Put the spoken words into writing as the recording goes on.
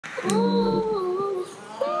My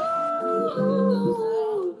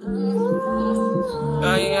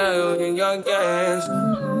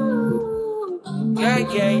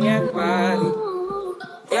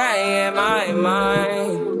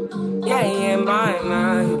mind. Yeah, my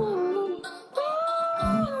mind.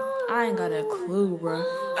 I ain't got a clue, bro.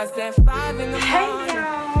 I said 5 in the morning. Hey,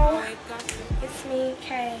 y'all. It's me,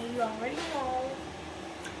 Kay. You already know.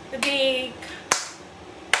 The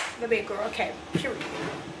big girl, okay, period.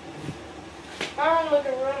 I'm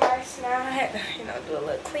looking real nice now. I had to, do a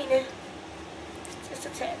little cleaning. Just a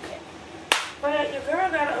tad bit. But your girl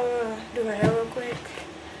gotta do her hair real quick.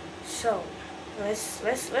 So let's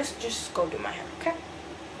just go do my hair, okay?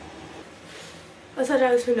 I told y'all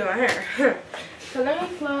I was gonna do my hair. So let me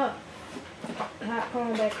plug the hot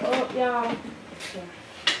comb back up, y'all. Yeah.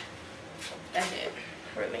 That's it,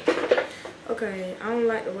 really. Okay, I don't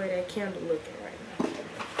like the way that candle looking right now.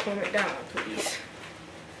 Calm it down, please.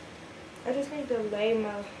 I just need to lay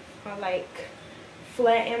my like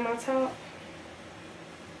flat in my top.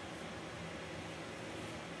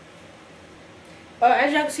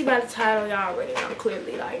 As y'all can see by the title, y'all already know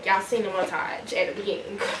clearly. Like y'all seen the montage at the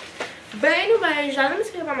beginning. But anyways, y'all, let me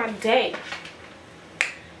tell you about my day.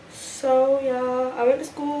 So y'all, I went to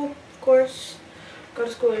school, of course. Go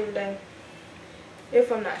to school every day.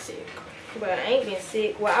 If I'm not sick. But I ain't been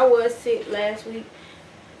sick. Well, I was sick last week.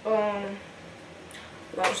 Long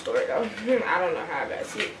story though. I don't know how I got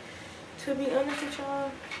sick. To be honest with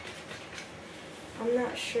y'all, I'm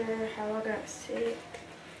not sure how I got sick.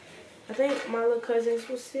 I think my little cousins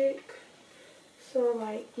was sick. So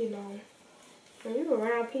like, when you're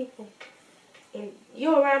around people and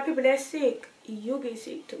you're around people that's sick, you'll get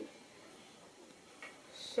sick too.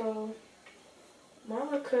 So my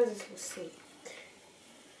little cousins was sick.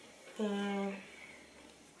 And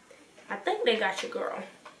I think they got your girl.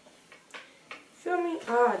 Feel me?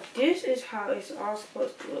 This is how it's all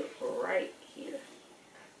supposed to look right here.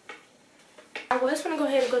 I was gonna go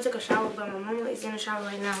ahead and go take a shower, but my mama is in the shower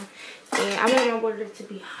right now. And I want my water to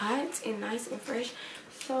be hot and nice and fresh.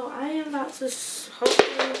 So I am about to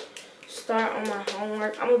hopefully start on my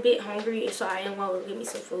homework. I'm a bit hungry, so I am going to get me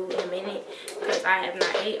some food in a minute. Because I have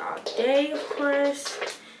not ate all day, of course.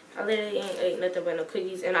 I literally ain't ate nothing but no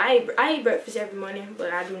cookies. And I eat breakfast every morning,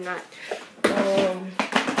 but I do not.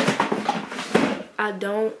 I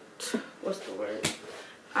don't, what's the word?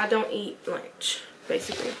 I don't eat lunch,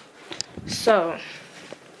 basically. So,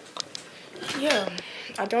 yeah.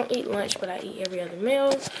 I don't eat lunch, but I eat every other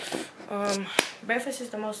meal. Breakfast is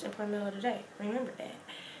the most important meal of the day. Remember that.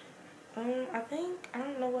 I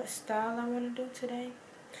don't know what style I want to do today.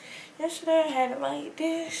 Yesterday I had it like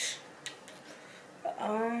this.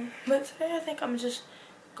 But today I think I'm just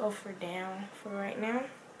go for down for right now.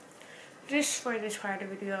 Just for this part of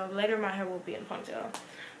the video. Later my hair will be in a ponytail.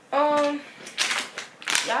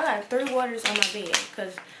 Y'all got 3 waters on my bed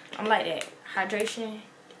because I'm like that. Hydration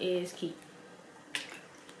is key.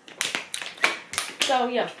 So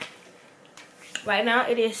yeah. Right now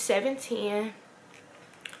it is 7:10.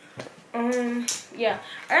 Yeah,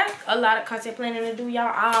 I got a lot of content planning to do,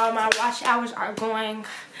 y'all. All my watch hours are going.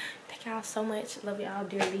 Thank y'all so much. Love y'all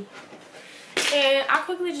dearly. And I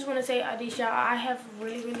quickly just want to say this, y'all. I have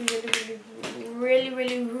really been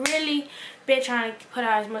trying to put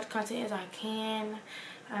out as much content as I can.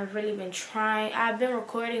 I've really been trying. I've been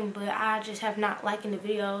recording, but I just have not liking the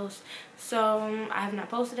videos. So I have not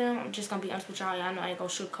posted them. I'm just gonna be honest with y'all. Y'all know I ain't gonna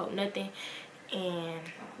sugarcoat nothing. And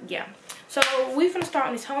yeah, so we finna start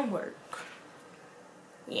on this homework.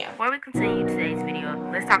 Yeah. Before we continue today's video,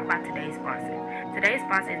 let's talk about today's sponsor. Today's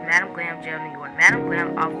sponsor is Madam Glam Gel New York. Madam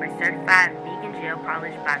Glam offers certified vegan gel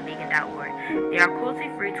polish by vegan.org. They are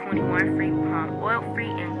cruelty-free, 21-free, palm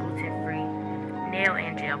oil-free, and gluten-free nail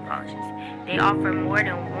and gel polishes. They offer more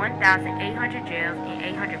than 1,800 gels and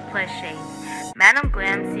 800 plus shades. Madam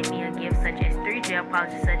Glam sent me a gift such as 3 gel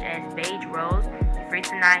polishes such as Beige Rose, Free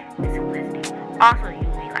Tonight, and Simplicity. Also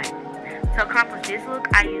UV Light. To accomplish this look,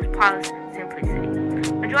 I use Polish Simplicity.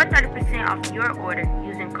 Enjoy 30% off your order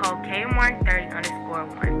using code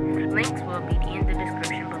KayAmari30_1. Links will be in the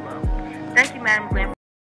description below. Thank you, Madam Glam.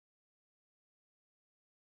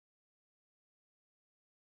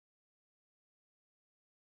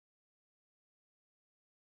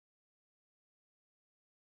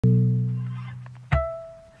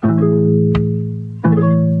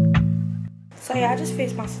 So yeah, I just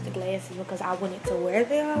fixed my sister glasses because I wanted to wear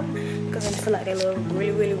them because I just feel like they look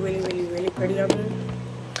really pretty on me.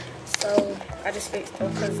 So I just fixed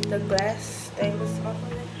them because the glass thing was off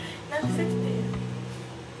of it. And I just fixed it.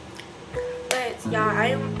 But y'all, I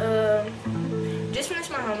am just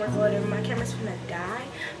finished my homework or whatever. My camera's gonna die.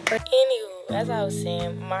 But anyway, as I was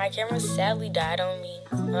saying, my camera sadly died on me.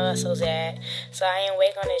 So sad. So I ain't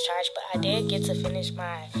waiting on this charge, but I did get to finish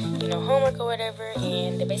my, homework or whatever,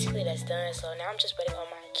 and basically that's done. So now I'm just waiting on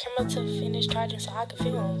my camera to finish charging so I can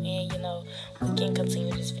film, and we can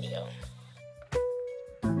continue this video.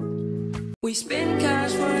 We spend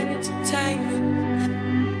cash for entertainment.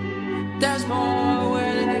 There's more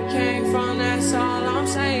where that came from, that's all I'm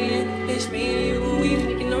saying. It's me and you, we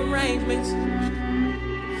making arrangements.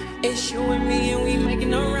 It's you and me and we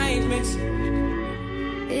making arrangements.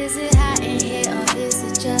 Is it hot in here or is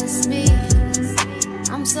it just me?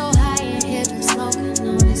 I'm so high in here, been smoking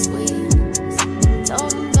on this weed.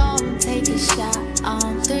 Told him go and take a shot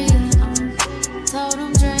on 3. Told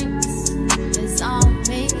him drinks is on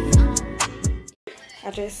me.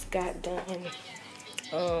 I just got done.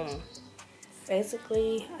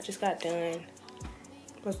 Basically, I just got done.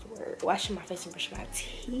 What's the word? Washing my face and brushing my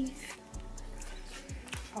teeth.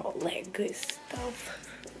 All that good stuff.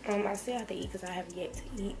 I still have to eat because I have yet to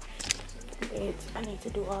eat. I need to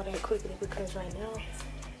do all that quickly because right now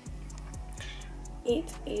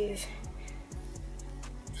it is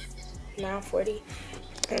 9:40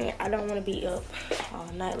 and I don't want to be up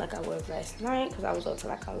all night like I was last night because I was up till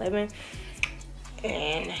like 11.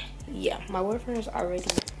 And yeah, my boyfriend is already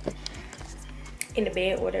in the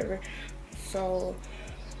bed or whatever, so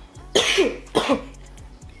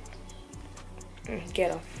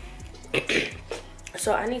ghetto.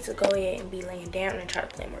 So I need to go ahead and be laying down and try to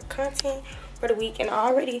plan more content for the week. And I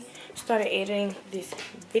already started editing this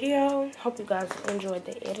video. Hope you guys enjoyed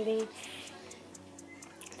the editing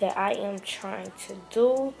that I am trying to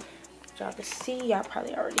do. Y'all can see, y'all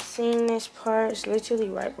probably already seen this part. It's literally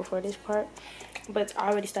right before this part, but I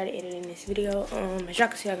already started editing this video. As y'all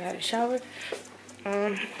can see, I got a shower.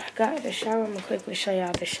 I got the shower. I'm gonna quickly show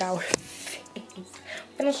y'all the shower fit. I'm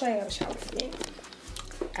gonna show y'all the shower fit.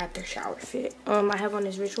 After shower fit, I have on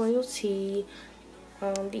this Rich Royal tee,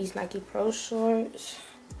 these Nike Pro shorts,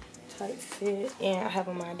 tight fit, and I have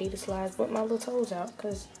on my Adidas slides, but my little toes out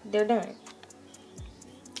because they're done.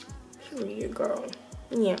 Period, girl.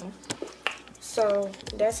 Yeah. So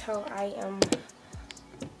that's how I am.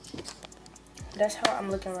 That's how I'm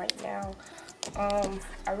looking right now.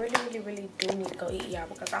 I really do need to go eat, y'all,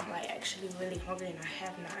 because I'm like actually really hungry and I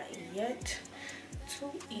have not yet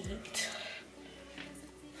to eat.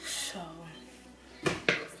 So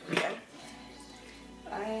yeah,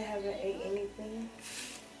 I haven't ate anything.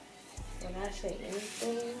 When I say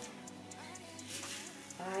anything,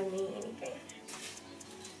 I mean anything.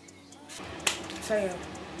 So yeah,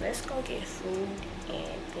 let's go get food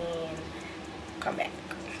and then come back.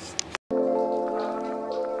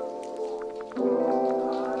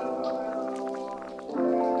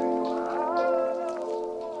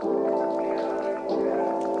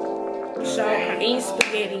 So I'm eating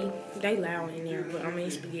spaghetti. They loud in there, but I'm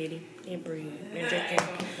eating spaghetti and bread and drinking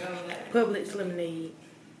Publix lemonade.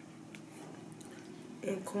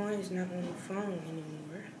 And Coin's not on the phone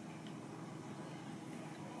anymore.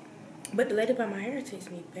 But the lady by my hair takes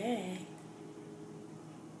me back.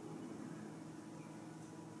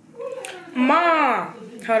 Mom!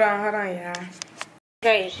 Hold on, y'all.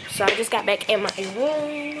 Okay, so I just got back in my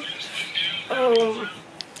room.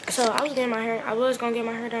 So I was getting my hair. I was gonna get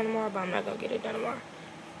my hair done tomorrow, but I'm not gonna get it done tomorrow.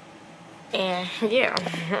 And yeah.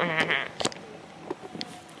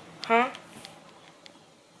 Huh?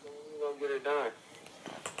 You gonna get it done?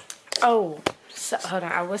 Oh, so hold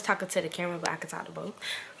on. I was talking to the camera, but I could talk to both.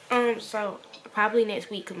 So probably next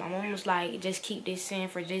week, cause my mom was like, just keep this in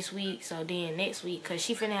for this week. So then next week, cause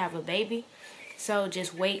she finna have a baby. So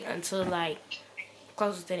just wait until like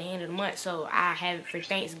closer to the end of the month. So I have it for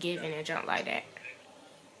Thanksgiving and junk like that.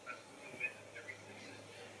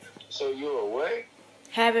 So you away?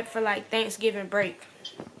 Have it for like Thanksgiving break.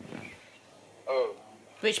 Oh.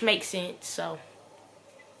 Which makes sense, so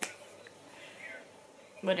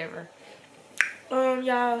whatever.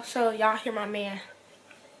 Y'all, so y'all hear my man.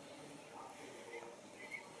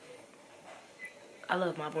 I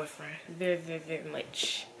love my boyfriend very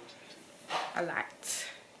much. A lot.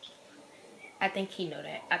 I think he know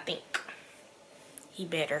that. I think he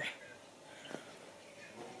better.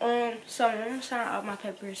 So I'm gonna sign out my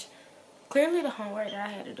papers. Clearly the homework that I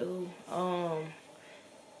had to do,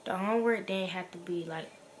 the homework didn't have to be like,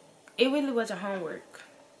 it really wasn't homework,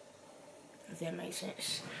 if that makes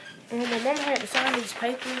sense. My mom had to sign these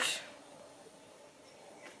papers.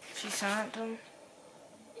 She signed them.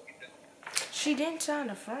 She didn't sign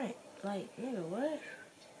the front. Like, nigga, what?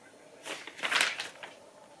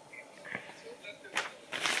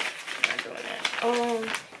 I'm not doing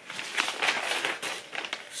that.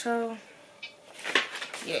 So,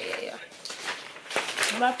 yeah.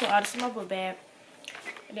 I'm about to put all this in my book bag.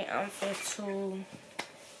 And then I'm fit to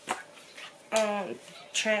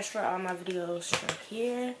transfer all my videos from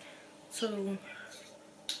here to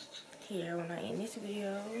here when I end this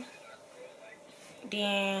video.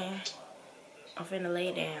 Then I'm finna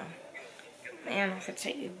lay down. Man, I'm finna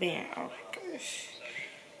take this band off. Gosh.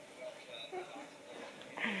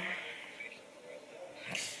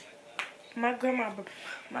 My grandma's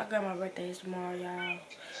birthday is tomorrow, y'all.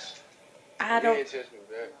 I don't. You ain't touch me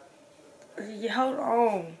back. Yeah, hold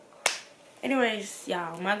on. Anyways,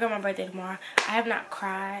 y'all, my grandma's birthday tomorrow. I have not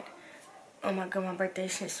cried on my grandma's birthday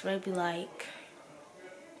since maybe like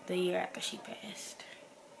the year after she passed.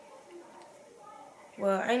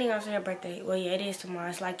 Well, I ain't even gonna say her birthday. Well, yeah, it is tomorrow.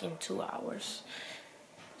 It's like in 2 hours.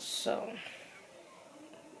 So,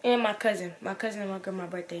 and my cousin and my grandma's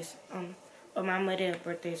birthdays, or my mother's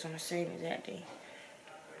birthdays on the same exact day.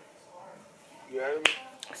 You heard me?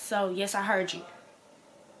 So, yes, I heard you.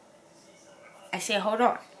 I said, hold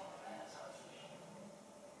on.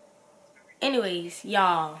 Anyways,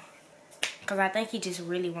 y'all, because I think he just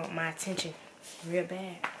really want my attention real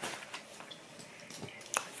bad.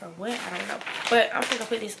 For what? I don't know. But I'm gonna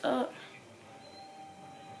put this up.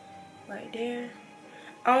 Right there.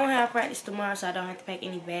 I don't have practice tomorrow, so I don't have to pack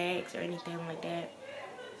any bags or anything like that.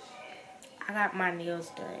 I got my nails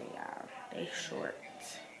done, y'all. They short.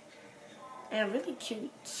 And really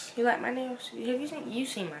cute. You like my nails? Have you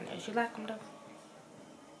seen my nails? You like them though?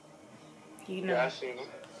 You know. Yeah, I seen them.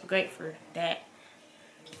 Great for that.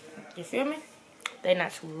 You feel me? They're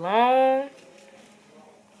not too long.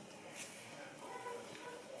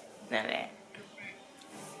 None of that.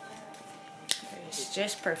 It's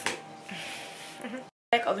just perfect.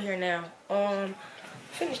 Back over here now. I'm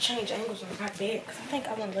finna change angles on my bed because I think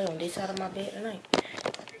I want to lay on this side of my bed tonight.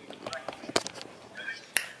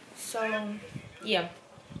 So, yeah.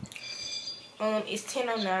 It's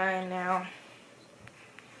 10:09 now.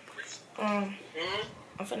 I'm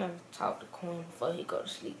finna talk to Quinn before he go to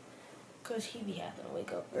sleep. Cause he be having to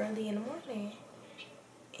wake up early in the morning.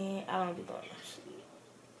 And I don't be going to sleep.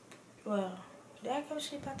 Well, did I go to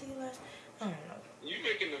sleep after you last? I don't know. You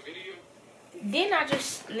making the video? Didn't I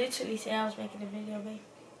just literally say I was making the video, babe?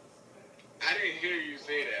 I didn't hear you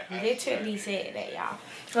say that. Literally said that, y'all.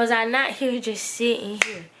 Was I not here just sitting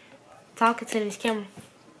here talking to this camera?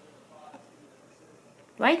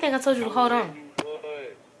 Why you think I told you to hold on?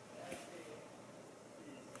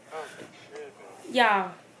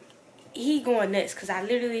 Y'all, he going nuts because I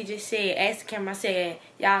literally just said, asked the camera, I said,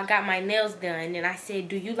 y'all got my nails done. And then I said,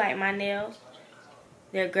 do you like my nails?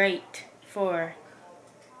 They're great for...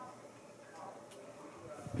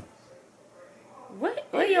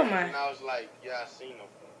 Where your mind? And I was like, yeah, I seen them.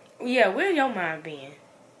 Yeah, where your mind been?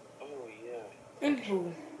 Oh, yeah.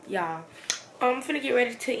 Anywho, y'all, I'm finna get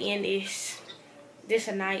ready to end this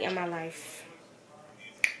a night in my life.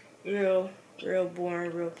 Real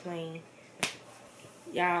boring, real plain.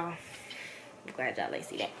 Y'all, I'm glad y'all like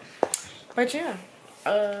see that. But yeah,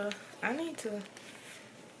 I need to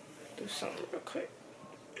do something real quick.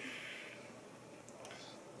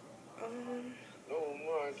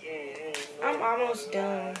 I'm almost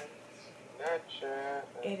done.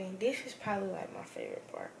 And this is probably like my favorite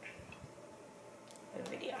part of the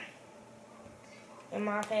video. And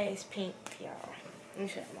my pad is pink, y'all. Let me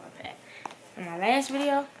show you my pad. In my last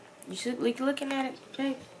video, you should looking at it,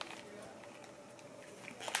 babe.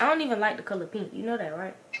 I don't even like the color pink. You know that,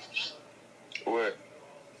 right? What?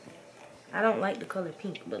 I don't like the color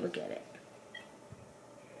pink, but look at it.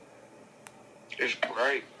 It's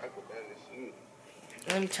bright. I could barely see it.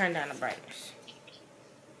 Let me turn down the brightness.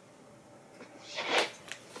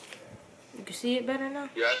 You can see it better now?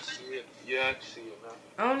 Yeah, I can see it. Yeah, I can see it now.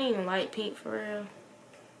 I don't even like pink for real.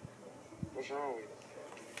 What's wrong with it?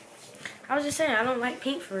 I was just saying, I don't like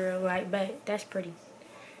pink for real. Like, but that's pretty.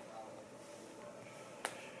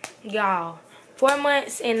 Y'all, 4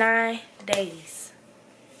 months and 9 days.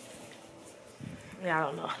 Y'all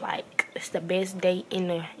don't know. Like, it's the best date in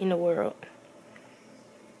the world.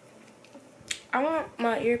 I want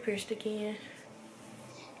my ear pierced again.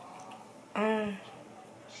 You want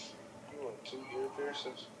 2 ear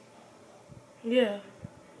piercings? Yeah.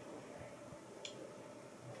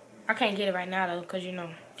 I can't get it right now though, cause you know,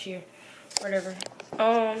 cheer, whatever.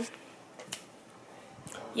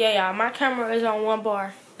 Yeah, y'all, my camera is on 1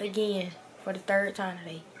 bar again for the 3rd time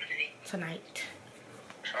tonight.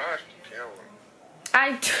 Charge the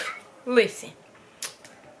camera. Listen.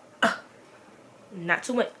 Not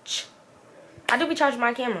too much. I do be charging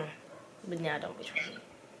my camera, but now I don't be charging.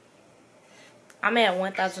 I'm at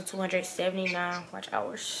 1,279 watch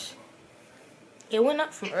hours. It went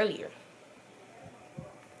up from earlier.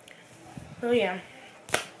 So yeah,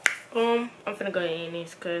 I'm finna go ahead and end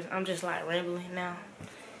this because I'm just like rambling now.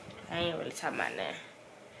 I ain't really talking about that.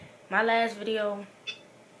 My last video,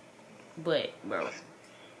 but bro,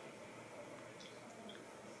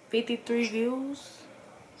 53 views,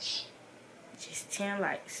 just 10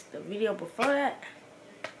 likes. The video before that,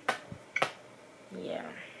 yeah.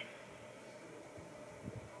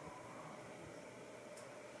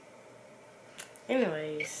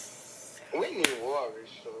 Anyways, we need to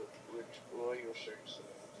wear your shirts.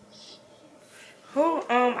 who?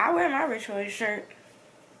 I wear my Rich Roy shirt.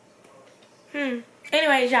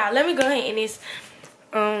 Anyways, y'all, let me go ahead and this.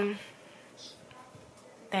 Dang,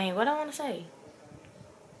 what I want to say?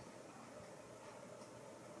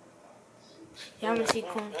 Y'all wanna see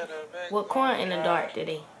Corn? Well, Corn in the dark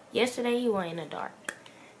today. Yesterday, he went in the dark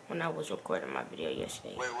when I was recording my video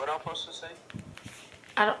yesterday. Wait, what I'm supposed to say?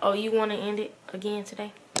 I don't. Oh, you want to end it again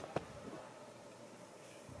today?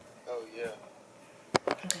 Oh, yeah.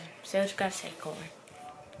 Okay. Say what you gotta say, Corn.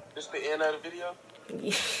 This the end of the video?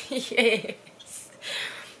 Yes.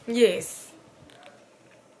 Yes.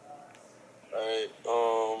 Alright,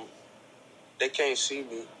 they can't see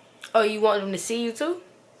me. Oh, you want them to see you too?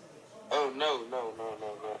 Oh, no.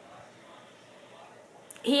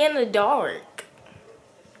 He in the dark.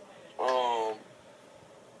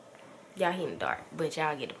 Y'all he in the dark, but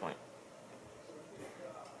y'all get the point.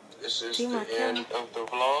 This is See the my end camera? of the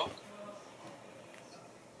vlog.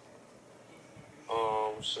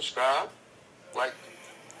 Subscribe, like,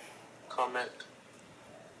 comment.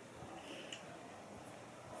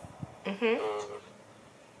 The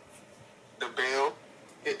bell,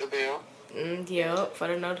 hit the bell. Yep, for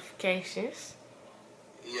the notifications.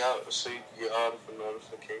 Yeah, so you can get all the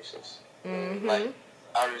notifications. Like,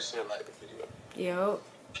 I already said like the video. Yep.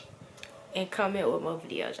 And comment what more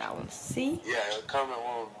videos y'all want to see. Yeah, comment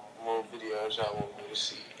more videos y'all want me to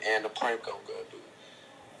see. And the prank I'm gonna do.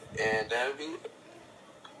 And that'll be it.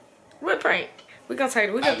 What prank? We're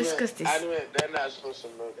gonna discuss this. They're not supposed to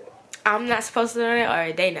know that. I'm not supposed to know that,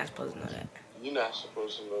 or they not supposed to know that? You're not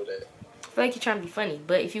supposed to know that. I feel like you're trying to be funny,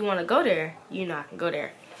 but if you want to go there, you know I can go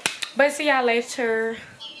there. But see y'all later.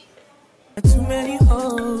 Too many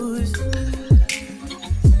hoes,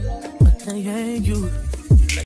 but they ain't you.